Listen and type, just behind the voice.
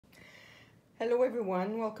Hello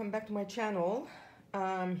everyone, welcome back to my channel.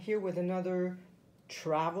 I'm here with another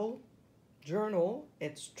travel journal.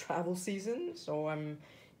 It's travel season, so I'm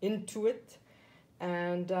into it.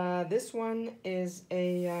 And this one is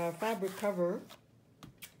a fabric cover,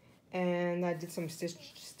 and I did some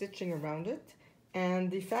stitching around it.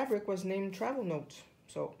 And the fabric was named Travel Note,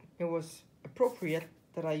 so it was appropriate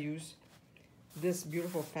that I use this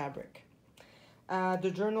beautiful fabric.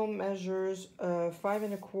 The journal measures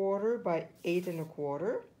 5¼ by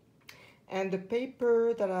 8¼ and the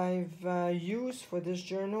paper that I've used for this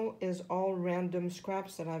journal is all random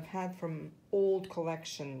scraps that I've had from old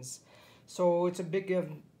collections. So it's a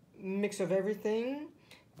big mix of everything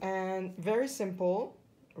and very simple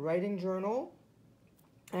writing journal,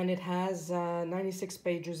 and it has 96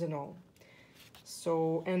 pages in all.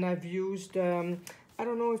 So, and I've used, I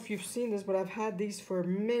don't know if you've seen this, but I've had these for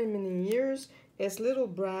many years. It's little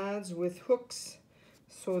brads with hooks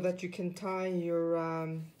so that you can tie your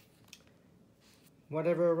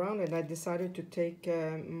whatever around it. I decided to take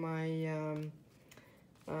my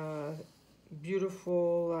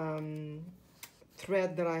beautiful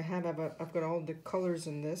thread that I have. I've got all the colors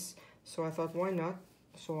in this, so I thought why not?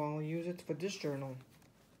 So I'll use it for this journal.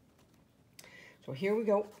 So here we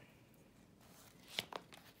go.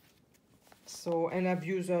 So, and I've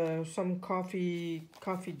used some coffee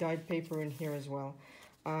dyed paper in here as well.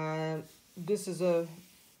 This is a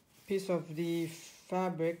piece of the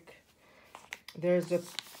fabric. There's a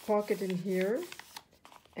pocket in here,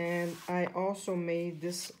 and I also made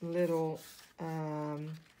this little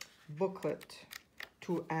booklet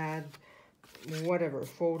to add whatever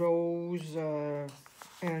photos,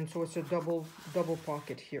 and so it's a double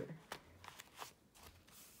pocket here.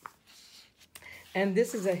 And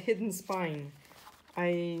this is a hidden spine.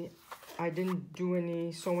 I didn't do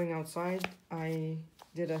any sewing outside. I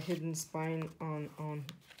did a hidden spine on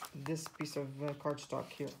this piece of cardstock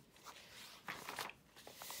here.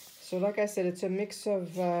 So like I said, it's a mix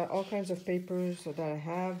of all kinds of papers that I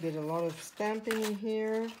have. Did a lot of stamping in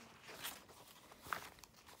here.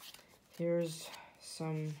 Here's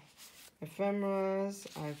some ephemeras.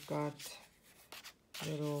 I've got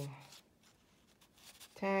little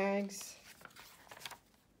tags.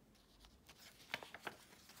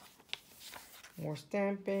 More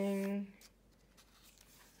stamping,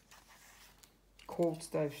 quotes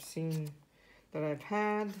that I've seen, that I've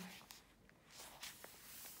had.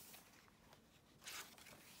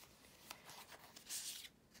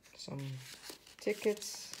 Some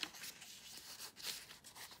tickets,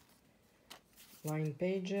 lined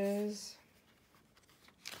pages.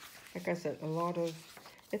 Like I said,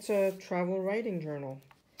 it's a travel writing journal.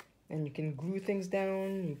 And you can glue things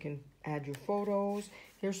down, you can add your photos.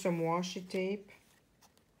 Here's some washi tape.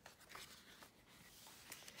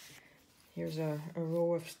 Here's a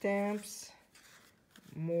row of stamps,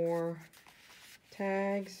 more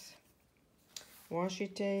tags, washi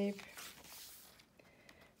tape,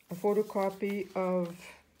 a photocopy of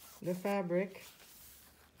the fabric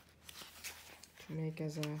to make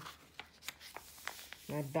as a, and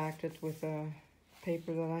I backed it with a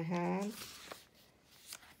paper that I had.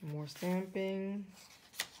 More stamping,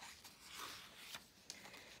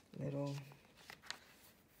 little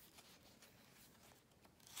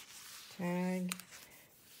tag,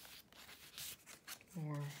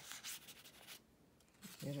 more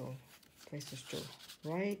little places to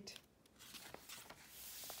write,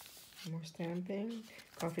 more stamping,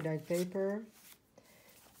 coffee dyed paper,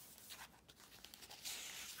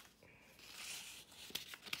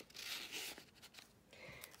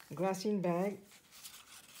 glassine bag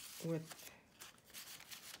with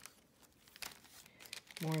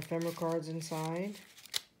more ephemera cards inside,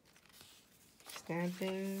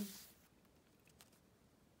 stamping,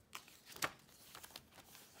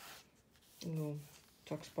 a little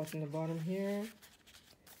tuck spot in the bottom here.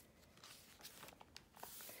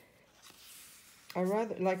 I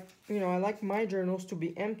like my journals to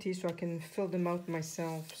be empty so I can fill them out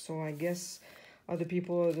myself. So I guess other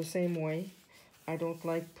people are the same way. I don't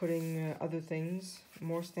like putting other things.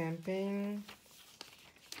 More stamping.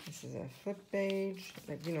 This is a flip page.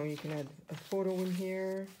 Like, you can add a photo in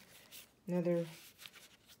here. Another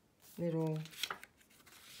little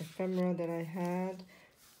ephemera that I had.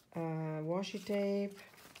 Washi tape.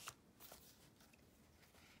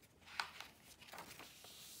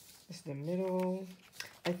 This is the middle.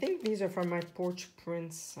 I think these are from my porch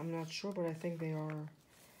prints. I'm not sure, but I think they are.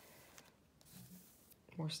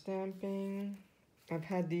 More stamping. I've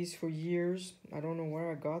had these for years. I don't know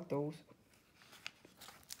where I got those.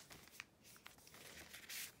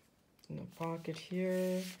 In the pocket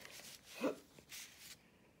here.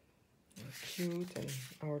 Cute, and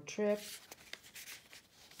our trip.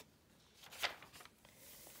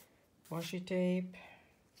 washi tape.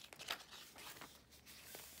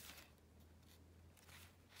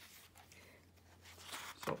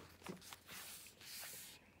 So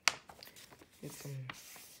get some,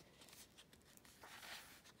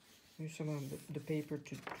 use some of the paper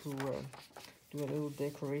to do a little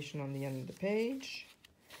decoration on the end of the page,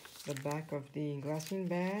 the back of the glassine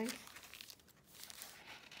bag.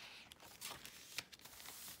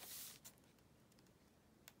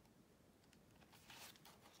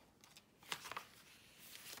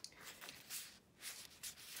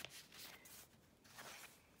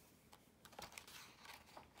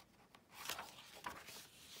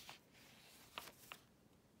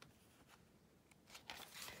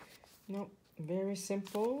 No, very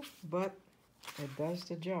simple, but it does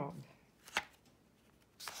the job.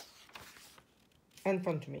 And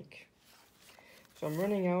fun to make. So I'm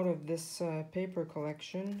running out of this paper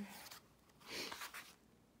collection.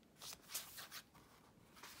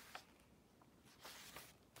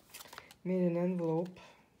 Made an envelope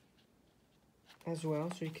as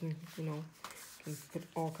well, so you can, you know, can put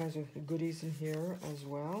all kinds of goodies in here as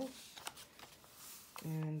well.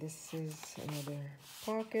 And this is another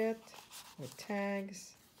pocket with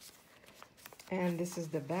tags. And this is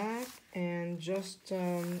the back, and just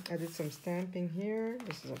I did some stamping here.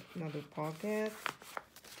 This is another pocket,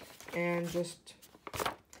 and just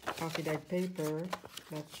coffee dyed paper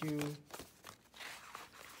that you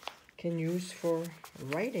can use for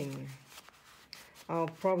writing. I'll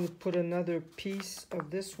probably put another piece of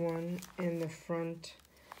this one in the front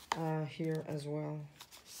here as well,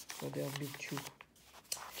 so there'll be two.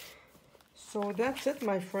 So that's it,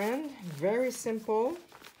 my friend. Very simple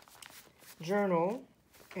journal,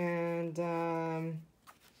 and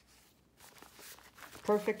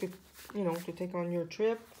perfect to, you know, to take on your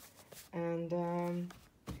trip, and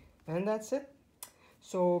that's it.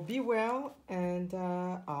 So be well, and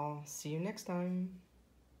I'll see you next time.